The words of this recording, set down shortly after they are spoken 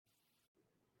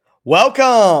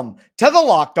Welcome to the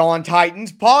Locked On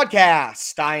Titans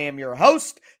podcast. I am your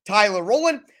host, Tyler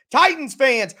Rowland. Titans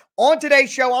fans, on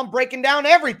today's show, I'm breaking down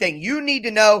everything you need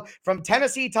to know from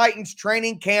Tennessee Titans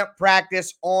training camp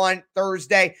practice on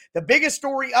Thursday. The biggest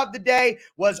story of the day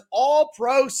was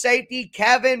All-Pro safety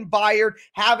Kevin Byard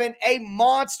having a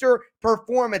monster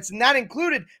performance, and that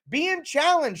included being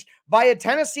challenged by a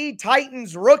Tennessee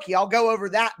Titans rookie. I'll go over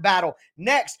that battle.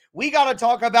 Next, we got to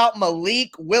talk about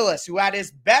Malik Willis, who had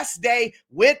his best day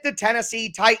with the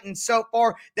Tennessee Titans so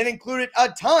far, that included a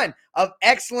ton of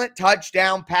excellent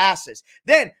touchdown passes.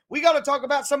 Then we got to talk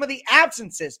about some of the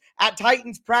absences at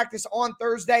Titans practice on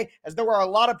Thursday, as there were a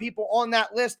lot of people on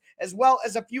that list, as well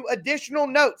as a few additional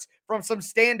notes from some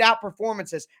standout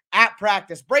performances at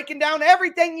practice. Breaking down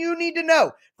everything you need to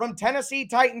know from Tennessee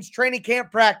Titans training camp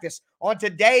practice on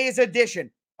today's edition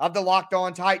of the Locked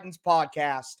On Titans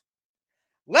podcast.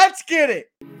 Let's get it.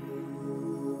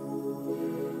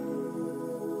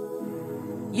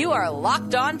 You are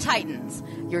Locked On Titans,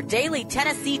 your daily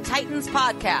Tennessee Titans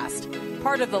podcast,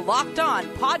 part of the Locked On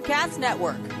Podcast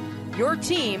Network, your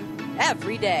team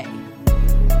every day.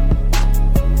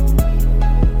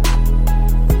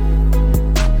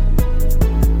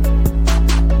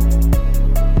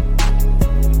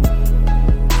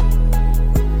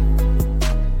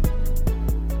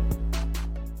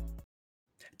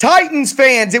 Titans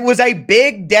fans, it was a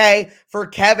big day for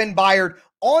Kevin Byard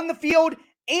on the field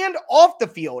and off the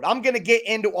field. I'm going to get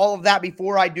into all of that.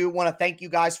 Before I do, want to thank you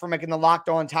guys for making the Locked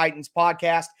On Titans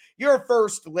podcast your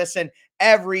first listen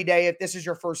every day. If this is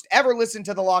your first ever listen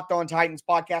to the Locked On Titans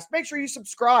podcast, make sure you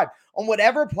subscribe on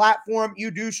whatever platform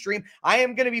you do stream. I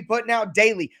am going to be putting out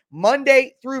daily,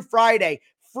 Monday through Friday,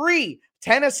 free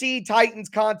Tennessee Titans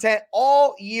content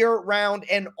all year round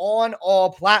and on all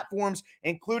platforms,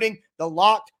 including the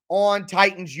Locked On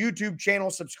Titans YouTube channel.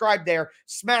 Subscribe there,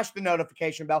 smash the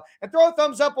notification bell, and throw a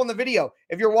thumbs up on the video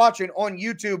if you're watching on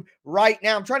YouTube right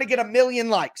now. I'm trying to get 1 million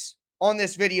likes on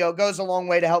this video. It goes a long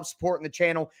way to help supporting the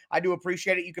channel. I do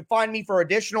appreciate it. You can find me for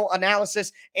additional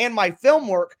analysis and my film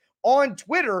work on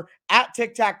Twitter at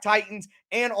Tic Tac Titans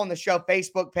and on the show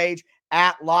Facebook page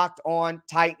at Locked On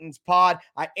Titans Pod.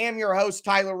 I am your host,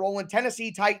 Tyler Rowland, Tennessee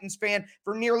Titans fan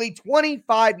for nearly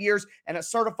 25 years and a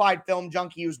certified film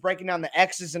junkie who's breaking down the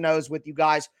X's and O's with you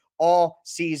guys all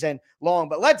season long.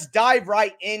 But let's dive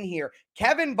right in here.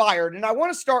 Kevin Byard, and I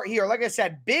want to start here. Like I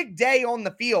said, big day on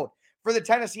the field for the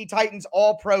Tennessee Titans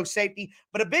All-Pro safety,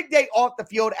 but a big day off the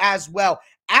field as well.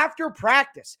 After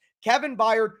practice, Kevin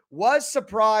Byard was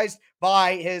surprised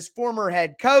by his former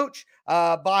head coach,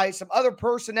 by some other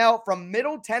personnel from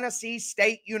Middle Tennessee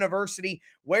State University,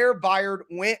 where Byard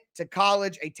went to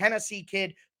college, a Tennessee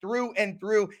kid through and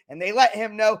through, and they let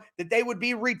him know that they would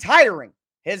be retiring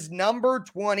his number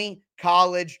 20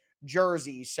 college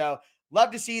jersey. So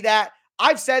love to see that.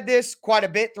 I've said this quite a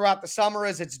bit throughout the summer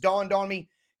as it's dawned on me.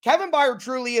 Kevin Byard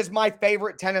truly is my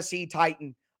favorite Tennessee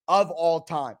Titan of all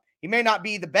time. He may not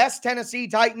be the best Tennessee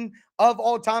Titan of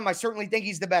all time. I certainly think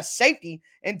he's the best safety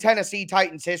in Tennessee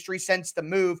Titans history since the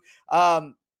move.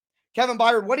 Kevin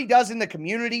Byard, what he does in the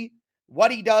community, what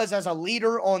he does as a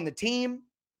leader on the team.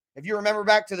 If you remember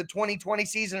back to the 2020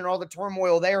 season and all the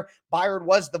turmoil there, Byard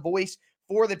was the voice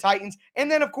for the Titans. And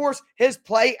then, of course, his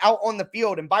play out on the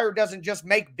field. And Byard doesn't just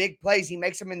make big plays. He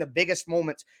makes them in the biggest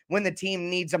moments when the team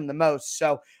needs them the most.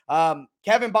 So,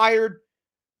 Kevin Byard,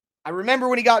 I remember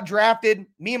when he got drafted,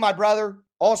 me and my brother,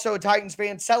 also a Titans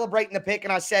fan, celebrating the pick,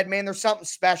 and I said, man, there's something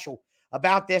special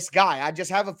about this guy. I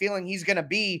just have a feeling he's going to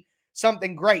be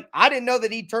something great. I didn't know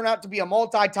that he'd turn out to be a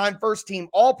multi-time first-team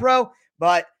All-Pro,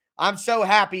 but I'm so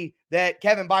happy that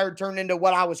Kevin Byard turned into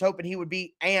what I was hoping he would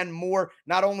be and more,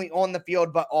 not only on the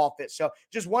field but off it. So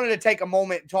just wanted to take a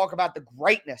moment and talk about the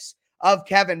greatness of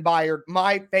Kevin Byard,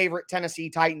 my favorite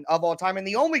Tennessee Titan of all time, and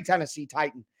the only Tennessee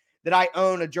Titan that I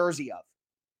own a jersey of.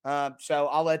 So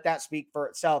I'll let that speak for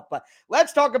itself. But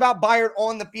let's talk about Byard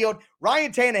on the field.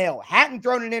 Ryan Tannehill hadn't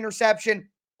thrown an interception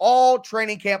all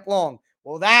training camp long.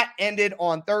 Well, that ended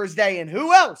on Thursday. And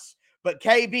who else but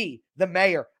KB, the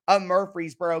mayor of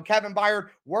Murfreesboro? Kevin Byard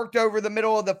worked over the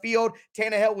middle of the field.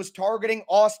 Tannehill was targeting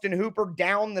Austin Hooper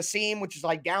down the seam, which is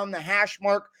like down the hash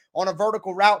mark on a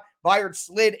vertical route. Byard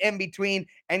slid in between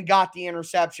and got the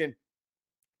interception.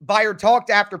 Byard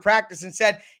talked after practice and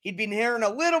said he'd been hearing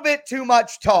a little bit too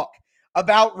much talk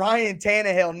about Ryan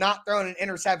Tannehill not throwing an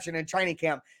interception in training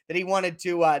camp, that he wanted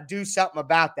to do something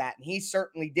about that. And he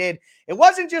certainly did. It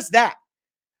wasn't just that,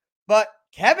 but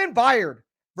Kevin Byard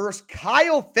versus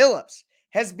Kyle Phillips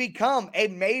has become a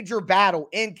major battle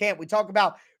in camp. We talk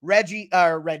about Roger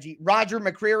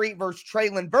McCreary versus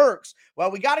Treylon Burks. Well,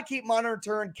 we got to keep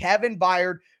monitoring Kevin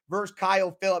Byard versus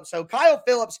Kyle Phillips. So Kyle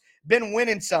Phillips been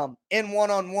winning some in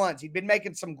one-on-ones. He'd been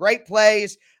making some great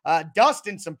plays,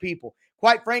 dusting some people,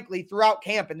 quite frankly, throughout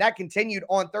camp, and that continued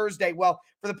on Thursday. Well,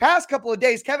 for the past couple of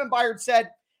days, Kevin Byard said,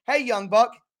 hey, young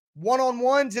buck,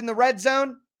 one-on-ones in the red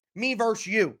zone, me versus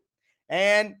you.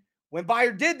 And when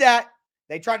Byard did that,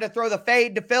 they tried to throw the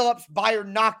fade to Phillips. Byard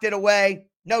knocked it away.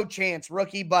 No chance,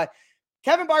 rookie. But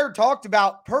Kevin Byard talked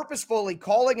about purposefully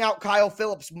calling out Kyle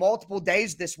Phillips multiple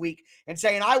days this week and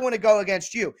saying, I want to go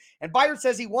against you. And Byard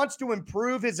says he wants to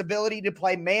improve his ability to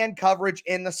play man coverage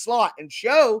in the slot and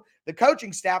show the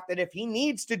coaching staff that if he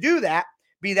needs to do that,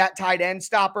 be that tight end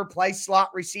stopper, play slot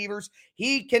receivers,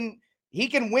 he can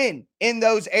win in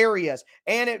those areas,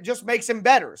 and it just makes him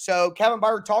better. So Kevin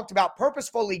Byard talked about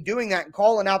purposefully doing that and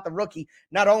calling out the rookie,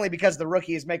 not only because the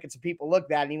rookie is making some people look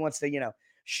bad and he wants to,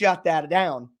 shut that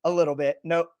down a little bit.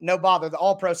 No bother. The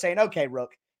All-Pro saying, okay,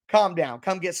 Rook, calm down.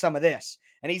 Come get some of this.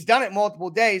 And he's done it multiple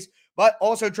days, but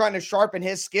also trying to sharpen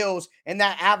his skills in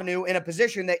that avenue in a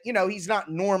position that, he's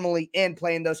not normally in,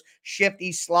 playing those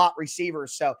shifty slot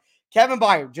receivers. So Kevin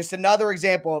Byard, just another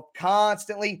example of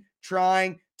constantly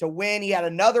trying to win. He had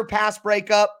another pass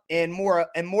breakup in more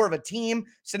of a team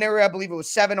scenario. I believe it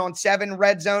was 7-on-7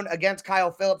 red zone against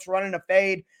Kyle Phillips running a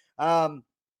fade.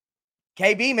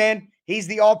 KB, man, he's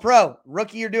the All-Pro.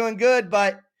 Rookie, you're doing good,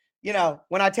 but,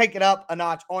 when I take it up a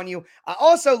notch on you. I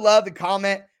also love the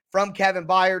comment from Kevin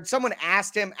Byard. Someone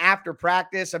asked him after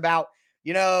practice about,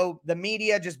 the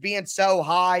media just being so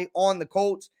high on the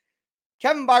Colts.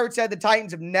 Kevin Byard said the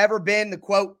Titans have never been the,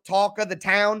 quote, talk of the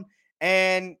town.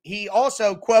 And he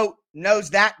also, quote,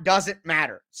 knows that doesn't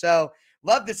matter. So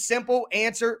love the simple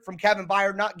answer from Kevin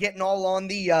Byard, not getting all on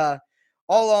the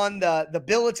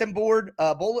bulletin board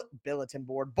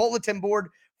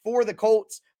for the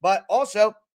Colts, but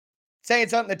also saying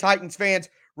something the Titans fans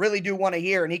really do want to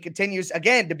hear. And he continues,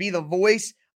 again, to be the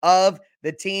voice of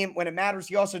the team when it matters.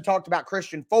 He also talked about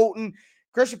Kristian Fulton.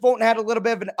 Kristian Fulton had a little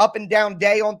bit of an up and down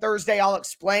day on Thursday. I'll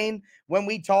explain when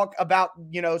we talk about,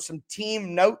 some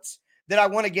team notes that I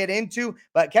want to get into.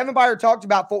 But Kevin Byard talked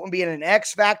about Fulton being an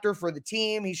X factor for the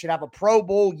team. He should have a Pro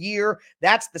Bowl year.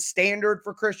 That's the standard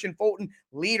for Kristian Fulton.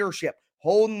 Leadership,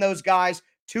 holding those guys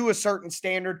to a certain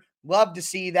standard. Love to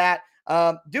see that.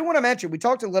 Do want to mention, we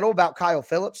talked a little about Kyle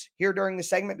Phillips here during the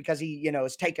segment because he,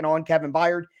 is taking on Kevin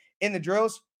Byard in the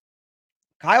drills.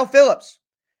 Kyle Phillips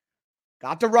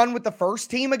got to run with the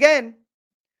first team again.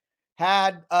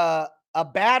 Had a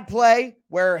bad play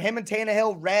where him and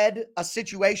Tannehill read a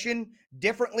situation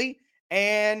differently,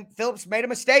 and Phillips made a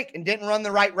mistake and didn't run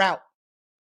the right route.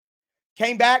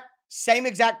 Came back, same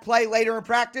exact play later in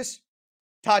practice,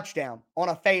 touchdown on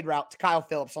a fade route to Kyle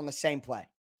Phillips on the same play.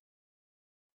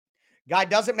 Guy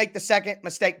doesn't make the second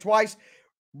mistake twice.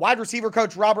 Wide receiver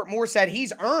coach Robert Moore said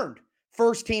he's earned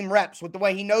first team reps with the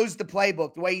way he knows the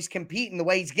playbook, the way he's competing, the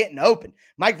way he's getting open.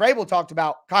 Mike Vrabel talked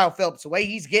about Kyle Phillips, the way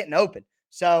he's getting open.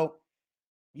 So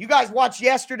you guys watched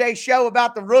yesterday's show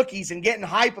about the rookies and getting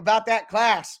hype about that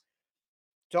class.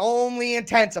 It's only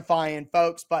intensifying,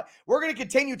 folks. But we're going to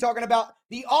continue talking about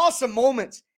the awesome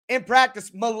moments in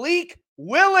practice. Malik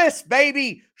Willis,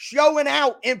 baby, showing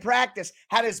out in practice.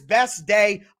 Had his best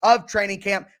day of training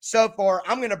camp so far.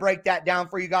 I'm going to break that down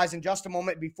for you guys in just a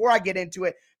moment. Before I get into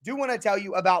it, do want to tell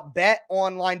you about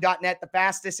betonline.net, the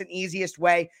fastest and easiest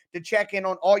way to check in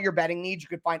on all your betting needs. You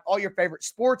can find all your favorite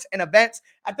sports and events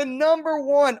at the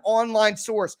 #1 online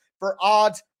source for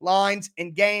odds, lines,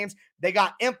 and games. They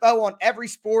got info on every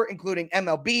sport, including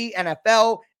MLB,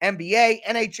 NFL, NBA,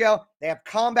 NHL. They have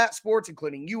combat sports,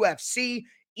 including UFC,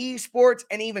 esports,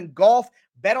 and even golf.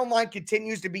 BetOnline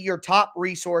continues to be your top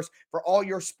resource for all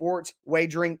your sports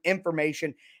wagering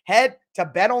information. Head to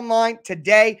BetOnline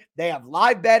today. They have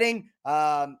live betting.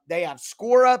 They have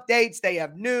score updates. They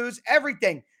have news,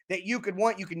 everything that you could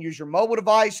want. You can use your mobile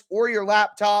device or your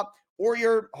laptop or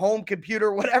your home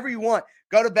computer, whatever you want.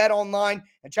 Go to BetOnline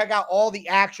and check out all the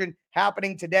action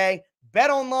happening today.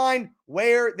 BetOnline,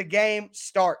 where the game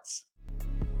starts.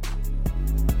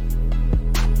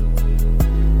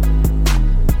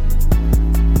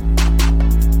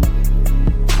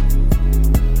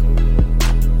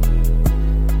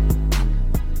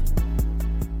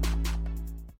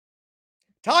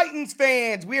 Titans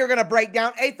fans, we are going to break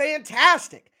down a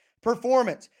fantastic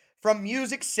performance from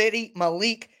Music City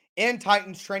Malik in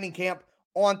Titans training camp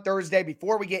on Thursday.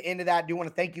 Before we get into that, I do want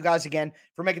to thank you guys again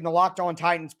for making the Locked On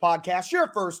Titans podcast your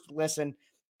first listen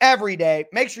every day.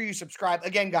 Make sure you subscribe.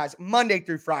 Again, guys, Monday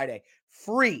through Friday,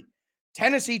 free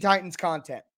Tennessee Titans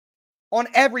content on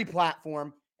every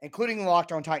platform, including the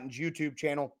Locked On Titans YouTube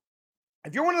channel.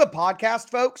 If you're one of the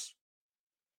podcast folks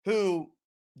who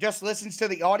just listens to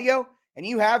the audio, and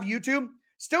you have YouTube,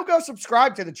 still go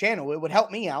subscribe to the channel. It would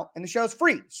help me out, and the show's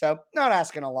free. So not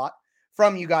asking a lot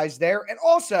from you guys there. And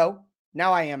also,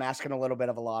 now I am asking a little bit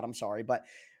of a lot. I'm sorry, but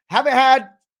haven't had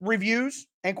reviews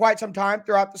in quite some time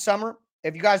throughout the summer.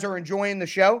 If you guys are enjoying the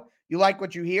show, you like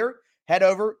what you hear, head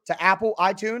over to Apple,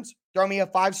 iTunes, throw me a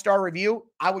 5-star review.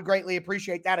 I would greatly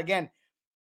appreciate that. Again,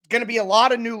 going to be a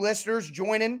lot of new listeners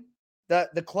joining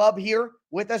the club here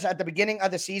with us at the beginning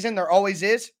of the season. There always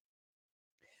is.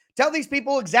 Tell these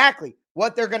people exactly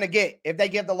what they're going to get if they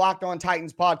give the Locked On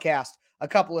Titans podcast a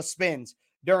couple of spins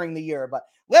during the year. But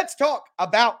let's talk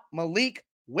about Malik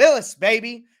Willis,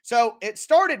 baby. So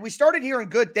we started hearing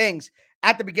good things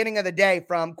at the beginning of the day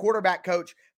from quarterback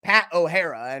coach Pat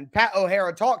O'Hara. And Pat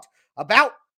O'Hara talked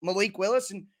about Malik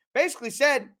Willis and basically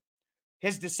said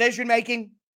his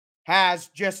decision-making has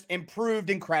just improved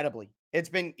incredibly.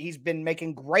 He's been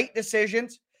making great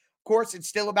decisions. Of course, it's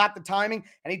still about the timing.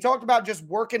 And he talked about just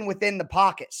working within the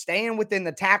pocket, staying within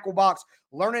the tackle box,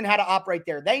 learning how to operate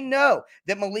there. They know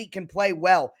that Malik can play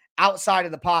well outside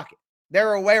of the pocket.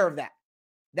 They're aware of that.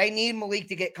 They need Malik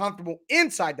to get comfortable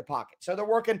inside the pocket. So they're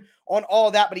working on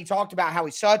all that. But he talked about how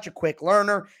he's such a quick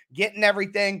learner, getting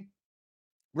everything,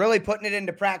 really putting it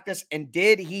into practice. And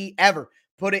did he ever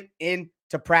put it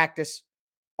into practice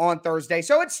on Thursday?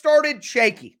 So it started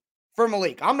shaky for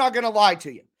Malik. I'm not going to lie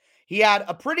to you. He had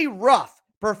a pretty rough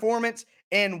performance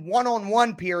in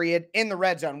one-on-one period in the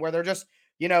red zone where they're just,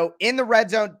 in the red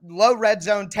zone, low red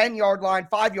zone, 10-yard line,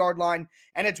 5-yard line,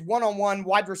 and it's one-on-one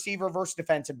wide receiver versus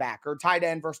defensive back or tight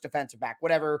end versus defensive back,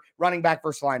 whatever, running back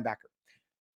versus linebacker.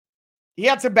 He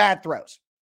had some bad throws.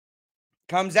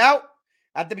 Comes out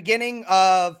at the beginning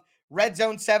of red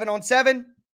zone 7-on-7,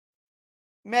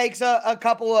 makes a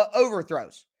couple of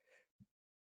overthrows.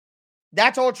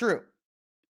 That's all true.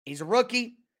 He's a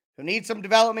rookie who needs some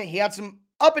development. He had some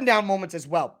up and down moments as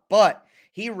well, but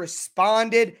he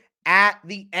responded at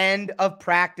the end of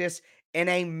practice in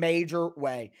a major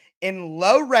way. In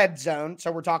low red zone,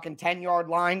 so we're talking 10-yard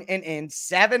line and in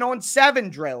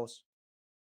 7-on-7 drills,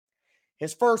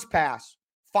 his first pass,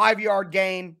 5-yard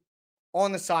gain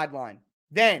on the sideline.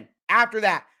 Then after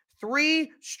that,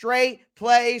 3 straight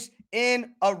plays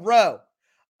in a row.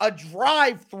 A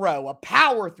drive throw, a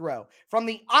power throw from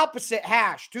the opposite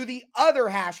hash to the other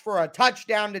hash for a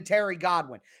touchdown to Terry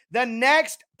Godwin. The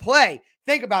next play,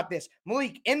 think about this.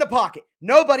 Malik in the pocket,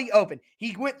 nobody open.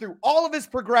 He went through all of his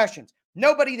progressions,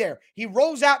 nobody there. He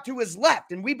rolls out to his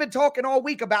left, and we've been talking all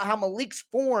week about how Malik's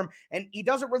form, and he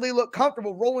doesn't really look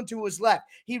comfortable rolling to his left.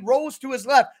 He rolls to his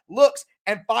left, looks,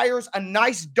 and fires a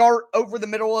nice dart over the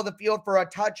middle of the field for a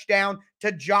touchdown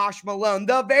to Josh Malone.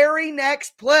 The very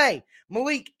next play,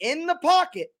 Malik in the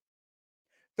pocket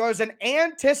throws an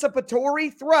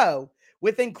anticipatory throw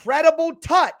with incredible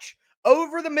touch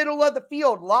over the middle of the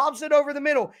field, lobs it over the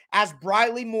middle as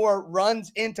Briley Moore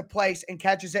runs into place and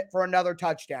catches it for another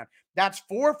touchdown. That's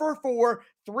 4 for 4,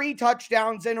 3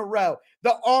 touchdowns in a row.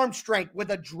 The arm strength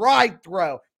with a drive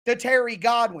throw to Terry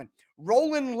Godwin,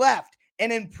 rolling left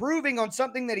and improving on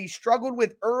something that he struggled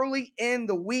with early in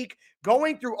the week,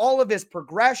 going through all of his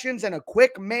progressions in a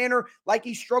quick manner like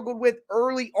he struggled with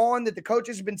early on that the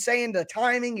coaches have been saying the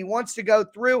timing he wants to go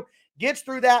through, gets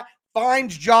through that,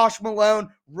 finds Josh Malone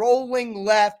rolling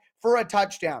left for a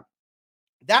touchdown.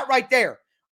 That right there,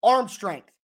 arm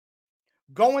strength,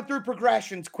 going through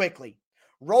progressions quickly,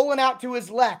 rolling out to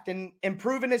his left and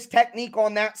improving his technique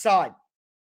on that side.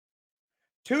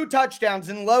 2 touchdowns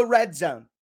in low red zone.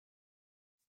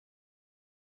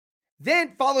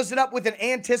 Then follows it up with an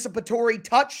anticipatory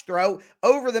touch throw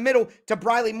over the middle to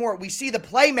Briley Moore. We see the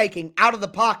playmaking out of the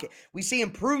pocket. We see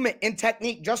improvement in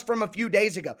technique just from a few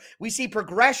days ago. We see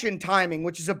progression timing,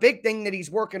 which is a big thing that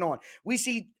he's working on. We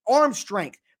see arm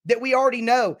strength that we already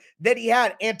know that he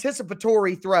had,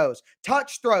 anticipatory throws,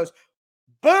 touch throws.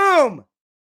 Boom!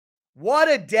 What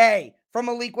a day from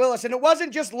Malik Willis. And it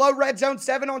wasn't just low red zone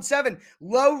 7-on-7,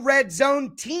 low red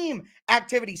zone team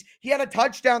activities. He had a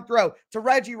touchdown throw to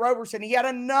Reggie Roberson. He had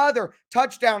another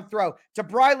touchdown throw to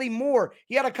Briley Moore.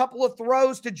 He had a couple of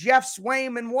throws to Jeff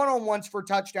Swaim and one-on-ones for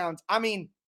touchdowns. I mean,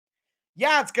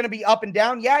 yeah, it's going to be up and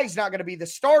down. Yeah, he's not going to be the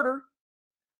starter.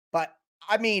 But,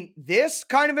 I mean, this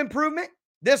kind of improvement,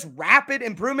 this rapid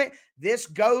improvement, this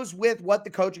goes with what the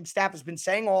coaching staff has been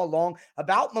saying all along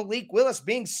about Malik Willis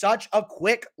being such a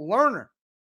quick learner.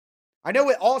 I know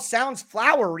it all sounds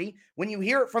flowery when you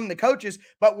hear it from the coaches,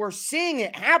 but we're seeing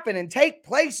it happen and take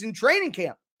place in training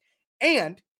camp.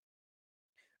 And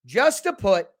just to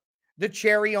put the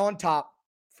cherry on top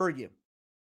for you,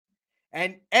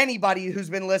 and anybody who's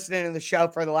been listening to the show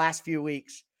for the last few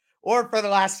weeks, or for the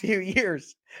last few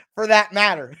years, for that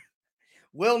matter,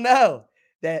 will know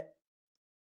that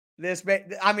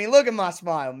Look at my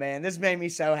smile, man. This made me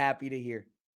so happy to hear.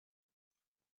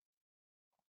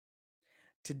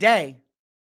 Today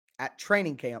at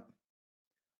training camp,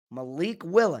 Malik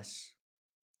Willis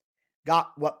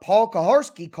got what Paul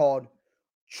Kaharski called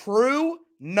true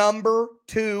number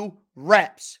 2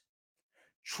 reps.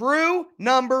 True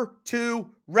number 2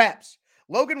 reps.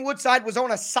 Logan Woodside was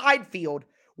on a side field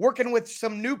working with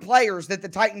some new players that the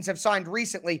Titans have signed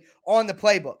recently on the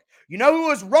playbook. You know who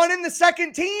was running the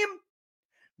second team?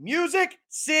 Music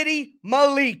City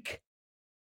Malik.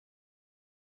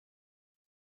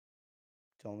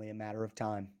 It's only a matter of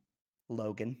time,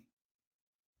 Logan.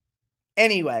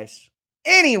 Anyways,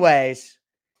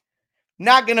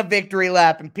 not going to victory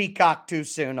lap and peacock too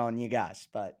soon on you guys,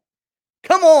 but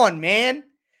come on, man.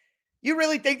 You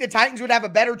really think the Titans would have a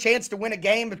better chance to win a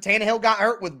game if Tannehill got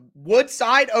hurt with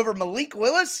Woodside over Malik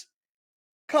Willis?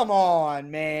 Come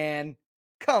on, man.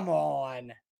 Come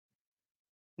on.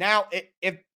 Now,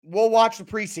 if we'll watch the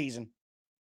preseason,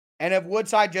 and if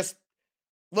Woodside just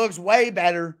looks way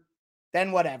better,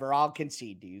 then whatever, I'll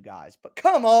concede to you guys. But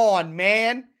come on,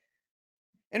 man.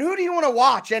 And who do you want to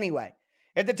watch anyway?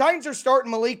 If the Titans are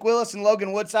starting Malik Willis and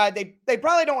Logan Woodside, they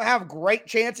probably don't have great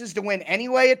chances to win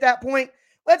anyway at that point.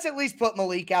 Let's at least put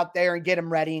Malik out there and get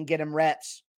him ready and get him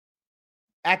reps.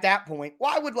 At that point,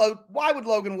 why would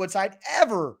Logan Woodside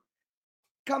ever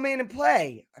come in and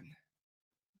play?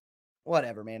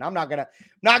 Whatever, man. I'm not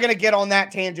gonna get on that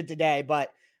tangent today,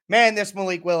 but man, this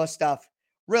Malik Willis stuff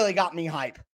really got me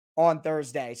hype on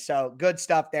Thursday. So good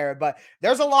stuff there. But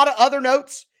there's a lot of other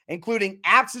notes, including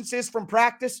absences from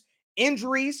practice,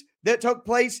 injuries that took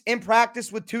place in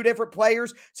practice with 2 different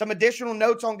players, some additional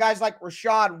notes on guys like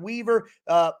Rashad Weaver,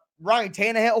 Ryan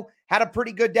Tannehill had a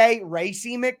pretty good day.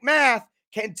 Racey McMath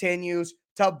continues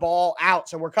to ball out.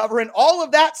 So we're covering all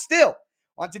of that still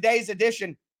on today's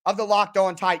edition of the Locked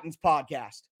On Titans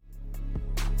podcast.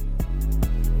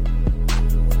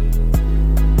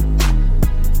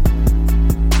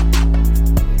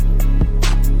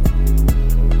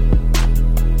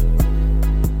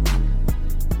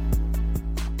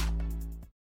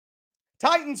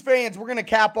 Titans fans, we're going to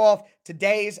cap off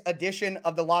today's edition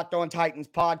of the Locked On Titans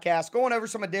podcast, going over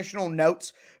some additional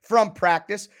notes from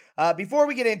practice. Before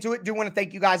we get into it, do want to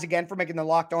thank you guys again for making the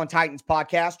Locked On Titans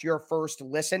podcast your first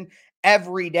listen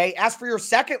every day. As for your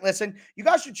second listen, you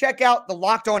guys should check out the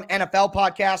Locked On NFL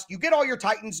podcast. You get all your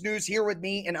Titans news here with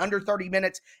me in under 30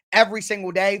 minutes every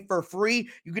single day for free.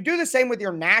 You could do the same with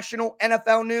your national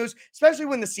NFL news, especially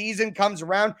when the season comes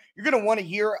around. You're going to want to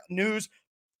hear news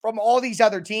from all these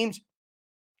other teams.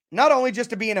 Not only just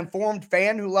to be an informed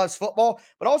fan who loves football,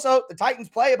 but also the Titans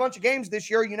play a bunch of games this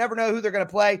year. You never know who they're going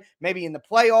to play, maybe in the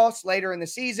playoffs later in the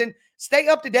season. Stay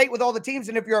up to date with all the teams.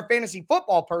 And if you're a fantasy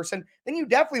football person, then you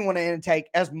definitely want to intake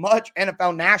as much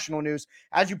NFL national news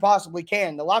as you possibly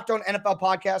can. The Locked On NFL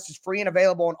podcast is free and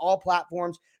available on all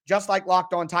platforms, just like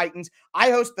Locked On Titans.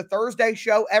 I host the Thursday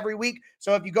show every week.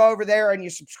 So if you go over there and you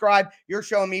subscribe, you're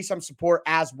showing me some support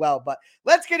as well. But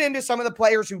let's get into some of the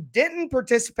players who didn't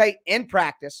participate in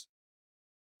practice,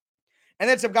 and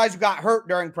then some guys who got hurt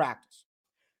during practice.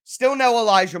 Still no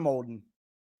Elijah Molden.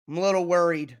 I'm a little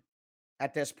worried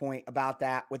at this point about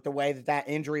that with the way that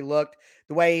injury looked,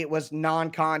 the way it was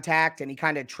non-contact and he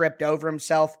kind of tripped over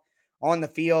himself on the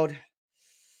field. A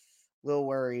little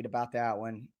worried about that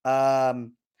one.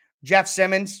 Jeff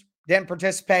Simmons didn't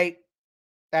participate.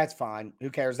 That's fine.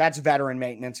 Who cares? That's veteran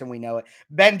maintenance, and we know it.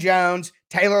 Ben Jones,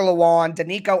 Taylor Lewan,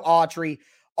 Danico Autry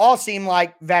all seem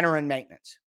like veteran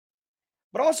maintenance.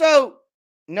 But also,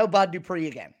 no Bud Dupree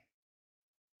again.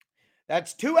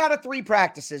 That's 2 out of 3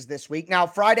 practices this week. Now,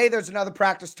 Friday, there's another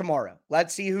practice tomorrow.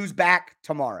 Let's see who's back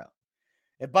tomorrow.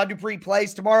 If Bud Dupree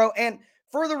plays tomorrow, and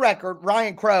for the record,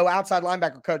 Ryan Crow, outside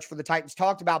linebacker coach for the Titans,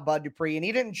 talked about Bud Dupree, and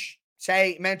he didn't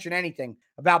mention anything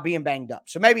about being banged up.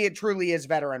 So maybe it truly is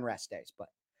veteran rest days, but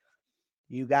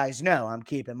you guys know I'm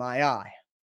keeping my eye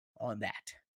on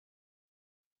that.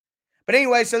 But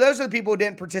anyway, so those are the people who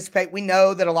didn't participate. We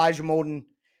know that Elijah Molden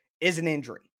is an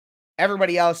injury.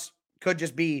 Everybody else could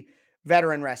just be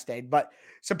veteran rest day. But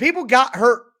some people got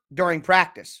hurt during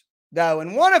practice, though,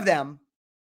 and one of them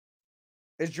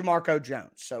is Jamarco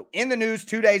Jones. So in the news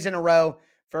 2 days in a row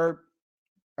 2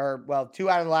 out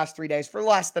of the last 3 days for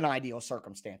less than ideal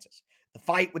circumstances. The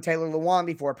fight with Taylor Lewan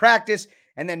before practice,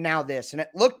 and then now this. And it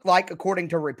looked like, according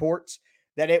to reports,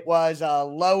 that it was a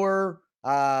lower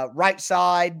right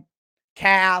side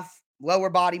calf, lower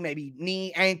body, maybe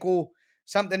knee, ankle,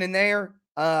 something in there.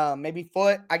 Maybe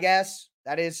foot, I guess.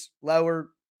 That is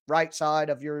lower right side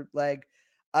of your leg.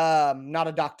 Not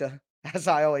a doctor, as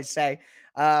I always say.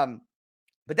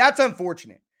 But that's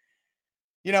unfortunate.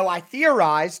 You know, I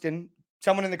theorized, and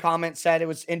Someone in the comments said it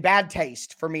was in bad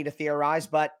taste for me to theorize,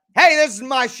 but hey, this is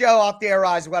my show. I'll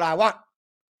theorize what I want.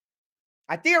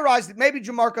 I theorized that maybe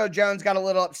Jamarco Jones got a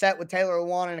little upset with Taylor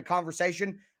Lewan in a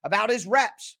conversation about his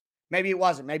reps. Maybe it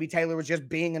wasn't. Maybe Taylor was just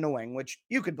being annoying, which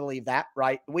you could believe that,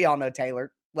 right? We all know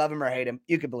Taylor. Love him or hate him.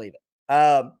 You could believe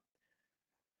it.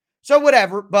 So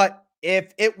whatever. But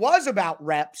if it was about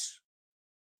reps,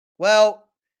 well,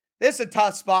 this is a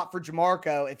tough spot for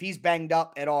Jamarco if he's banged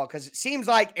up at all, because it seems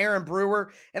like Aaron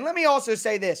Brewer, and let me also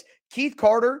say this, Keith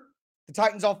Carter, the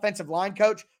Titans offensive line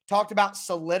coach, talked about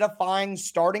solidifying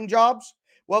starting jobs.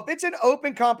 Well, if it's an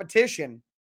open competition,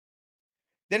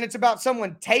 then it's about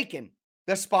someone taking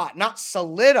the spot, not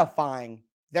solidifying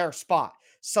their spot.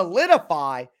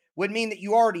 Solidify would mean that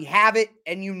you already have it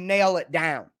and you nail it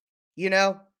down, you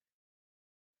know?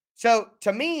 So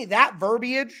to me, that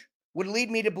verbiage would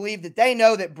lead me to believe that they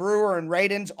know that Brewer and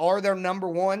Radins are their number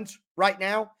ones right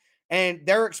now, and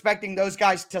they're expecting those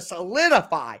guys to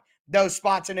solidify those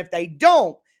spots. And if they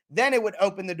don't, then it would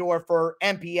open the door for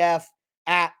MPF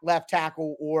at left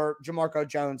tackle or Jamarco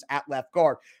Jones at left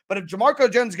guard. But if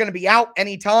Jamarco Jones is going to be out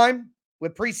anytime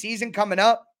with preseason coming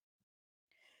up,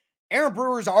 Aaron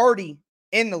Brewer's already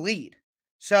in the lead.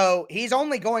 So he's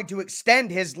only going to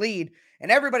extend his lead,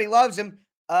 and everybody loves him.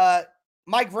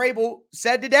 Mike Vrabel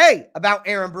said today about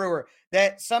Aaron Brewer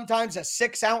that sometimes a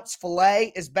 6-ounce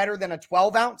filet is better than a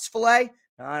 12-ounce filet.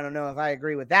 Now, I don't know if I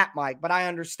agree with that, Mike, but I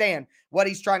understand what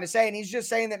he's trying to say. And he's just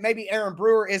saying that maybe Aaron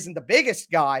Brewer isn't the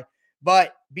biggest guy,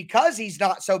 but because he's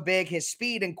not so big, his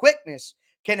speed and quickness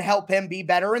can help him be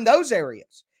better in those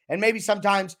areas. And maybe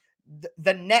sometimes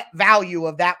the net value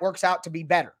of that works out to be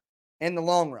better in the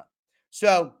long run.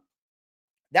 So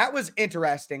that was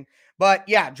interesting. But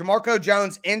yeah, Jamarco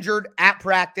Jones injured at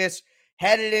practice,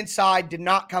 headed inside, did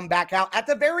not come back out. At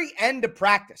the very end of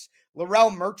practice,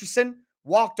 Larrell Murchison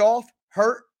walked off,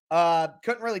 hurt.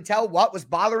 Couldn't really tell what was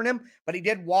bothering him, but he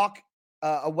did walk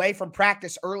away from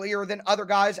practice earlier than other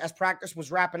guys as practice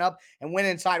was wrapping up and went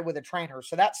inside with a trainer.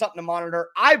 So that's something to monitor.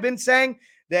 I've been saying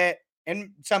that, and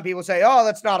some people say, oh,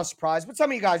 that's not a surprise, but some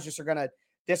of you guys just are going to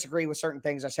disagree with certain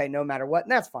things I say no matter what,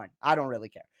 and that's fine. I don't really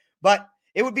care. But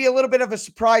it would be a little bit of a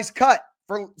surprise cut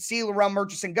for see Larrell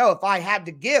Murchison go. If I had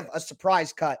to give a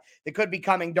surprise cut that could be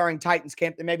coming during Titans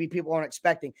camp that maybe people aren't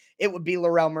expecting, it would be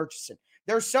Larrell Murchison.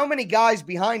 There's so many guys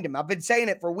behind him. I've been saying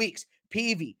it for weeks.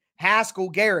 Peavy, Haskell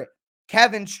Garrett,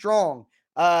 Kevin Strong,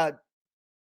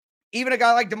 even a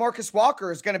guy like DeMarcus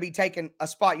Walker is going to be taking a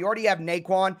spot. You already have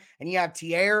Naquan and you have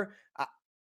Tier.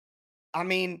 I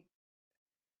mean,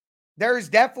 there's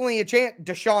definitely a chance.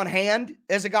 Deshaun Hand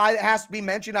is a guy that has to be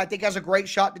mentioned. I think has a great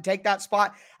shot to take that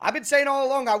spot. I've been saying all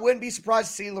along, I wouldn't be surprised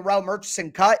to see Larrell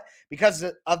Murchison cut because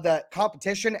of the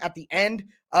competition at the end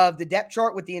of the depth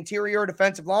chart with the interior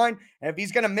defensive line. And if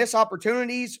he's going to miss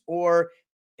opportunities, or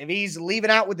if he's leaving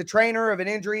out with the trainer of an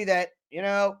injury that, you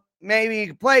know, maybe he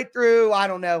could play through, I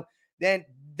don't know, then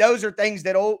those are things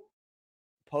that'll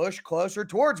push closer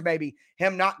towards maybe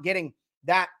him not getting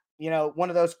that, you know, one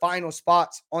of those final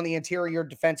spots on the interior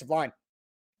defensive line.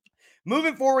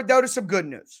 Moving forward, though, to some good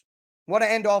news. Want to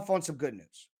end off on some good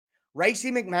news.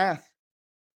 Racey McMath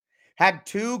had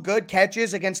 2 good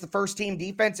catches against the first-team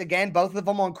defense. Again, both of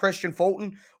them on Christian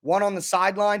Fulton, one on the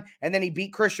sideline, and then he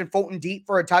beat Christian Fulton deep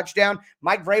for a touchdown.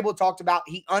 Mike Vrabel talked about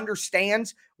he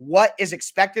understands what is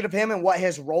expected of him and what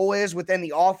his role is within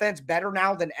the offense better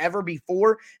now than ever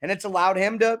before, and it's allowed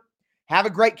him to have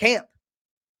a great camp.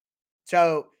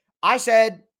 So I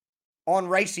said on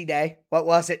Racey Day, what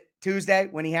was it, Tuesday,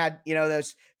 when he had, you know,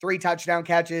 those 3 touchdown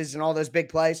catches and all those big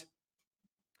plays?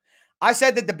 I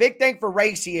said that the big thing for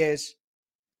Racey is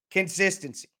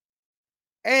consistency.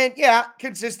 And yeah,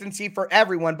 consistency for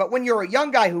everyone. But when you're a young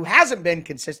guy who hasn't been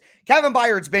consistent, Kevin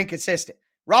Byard's been consistent.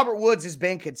 Robert Woods has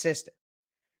been consistent.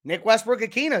 Nick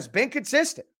Westbrook-Ikhine has been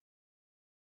consistent.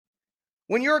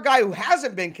 When you're a guy who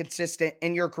hasn't been consistent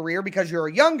in your career because you're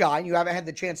a young guy and you haven't had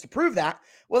the chance to prove that,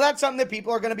 well, that's something that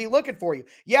people are going to be looking for you.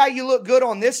 Yeah, you look good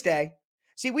on this day.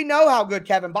 See, we know how good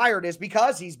Kevin Byard is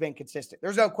because he's been consistent.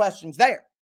 There's no questions there.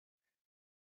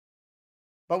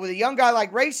 But with a young guy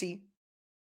like Racey,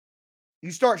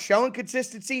 you start showing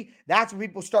consistency, that's when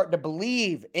people start to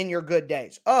believe in your good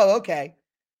days. Oh, okay.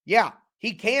 Yeah,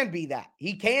 he can be that.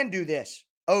 He can do this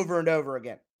over and over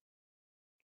again.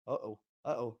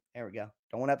 There we go.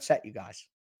 Don't want to upset you guys.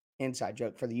 Inside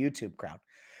joke for the YouTube crowd.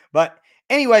 But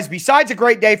anyways, besides a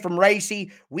great day from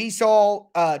Racey, we saw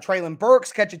Treylon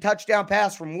Burks catch a touchdown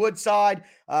pass from Woodside.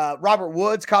 Robert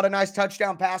Woods caught a nice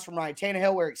touchdown pass from Ryan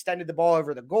Tannehill where he extended the ball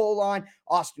over the goal line.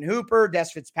 Austin Hooper, Des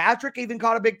Fitzpatrick even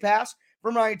caught a big pass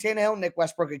from Ryan Tannehill. Nick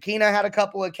Westbrook-Ikhine had a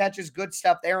couple of catches. Good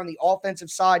stuff there on the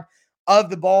offensive side of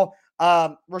the ball.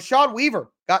 Rashad Weaver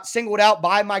got singled out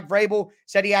by Mike Vrabel,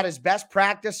 said he had his best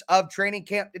practice of training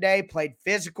camp today, played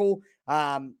physical,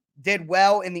 did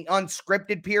well in the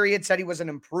unscripted period, said he was an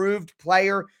improved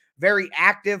player, very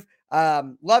active.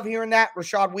 Love hearing that.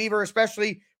 Rashad Weaver,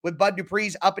 especially with Bud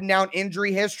Dupree's up and down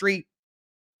injury history.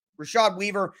 Rashad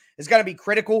Weaver is going to be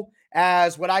critical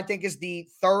as what I think is the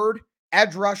third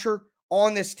edge rusher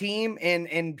on this team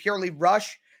in purely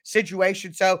rush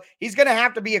situation. So he's going to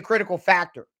have to be a critical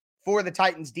factor for the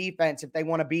Titans defense if they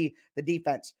want to be the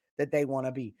defense that they want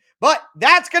to be. But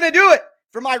that's going to do it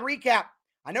for my recap.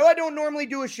 I know I don't normally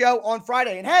do a show on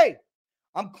Friday. And hey,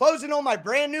 I'm closing on my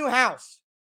brand new house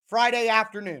Friday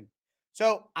afternoon.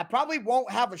 So I probably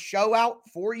won't have a show out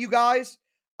for you guys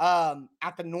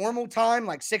at the normal time,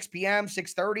 like 6 p.m.,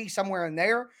 6:30, somewhere in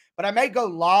there. But I may go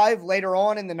live later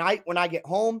on in the night when I get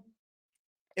home.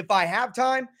 If I have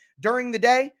time during the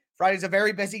day, Friday's a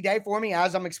very busy day for me,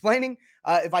 as I'm explaining.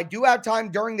 If I do have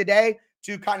time during the day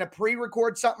to kind of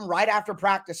pre-record something right after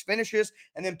practice finishes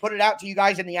and then put it out to you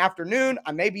guys in the afternoon,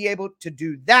 I may be able to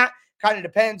do that. Kind of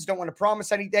depends. Don't want to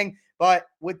promise anything. But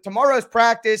with tomorrow's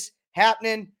practice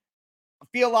happening, I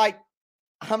feel like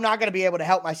I'm not going to be able to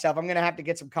help myself. I'm going to have to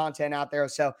get some content out there.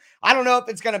 So I don't know if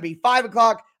it's going to be 5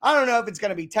 o'clock. I don't know if it's going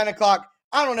to be 10 o'clock.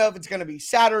 I don't know if it's going to be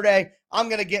Saturday. I'm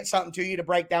going to get something to you to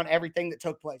break down everything that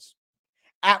took place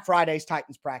at Friday's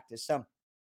Titans practice. So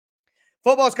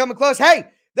football's coming close.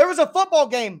 Hey, there was a football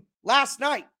game last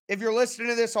night. If you're listening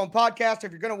to this on podcast,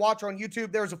 if you're going to watch on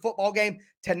YouTube, there's a football game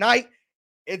tonight.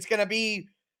 It's going to be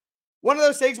one of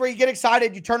those things where you get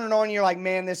excited, you turn it on, and you're like,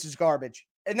 man, this is garbage.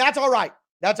 And that's all right.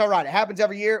 That's all right. It happens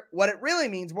every year. What it really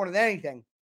means more than anything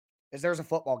is there's a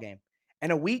football game.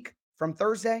 And a week from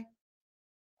Thursday,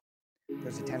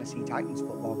 there's a Tennessee Titans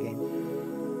football game.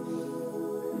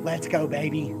 Let's go,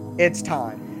 baby. It's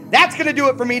time. That's going to do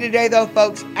it for me today, though,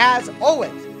 folks. As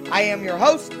always, I am your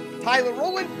host, Tyler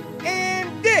Rowland,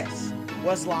 and this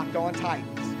was Locked On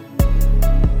Titans.